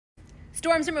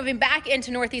Storms are moving back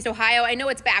into Northeast Ohio. I know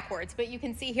it's backwards, but you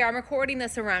can see here I'm recording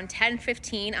this around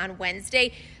 10:15 on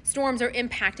Wednesday. Storms are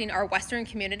impacting our western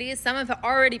communities. Some have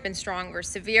already been strong or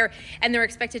severe, and they're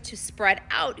expected to spread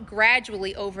out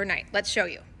gradually overnight. Let's show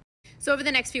you. So over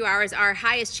the next few hours, our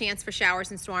highest chance for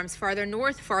showers and storms farther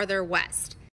north, farther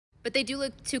west. But they do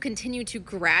look to continue to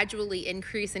gradually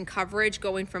increase in coverage,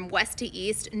 going from west to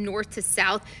east, north to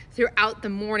south throughout the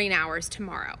morning hours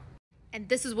tomorrow. And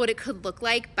this is what it could look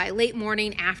like by late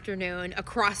morning, afternoon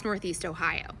across Northeast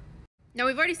Ohio. Now,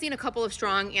 we've already seen a couple of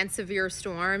strong and severe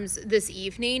storms this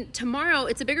evening. Tomorrow,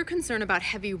 it's a bigger concern about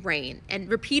heavy rain and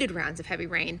repeated rounds of heavy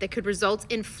rain that could result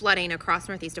in flooding across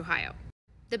Northeast Ohio.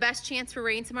 The best chance for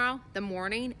rain tomorrow, the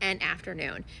morning and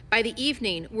afternoon. By the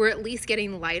evening, we're at least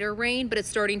getting lighter rain, but it's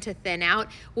starting to thin out.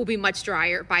 We'll be much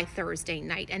drier by Thursday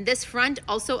night. And this front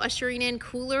also ushering in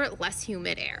cooler, less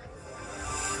humid air.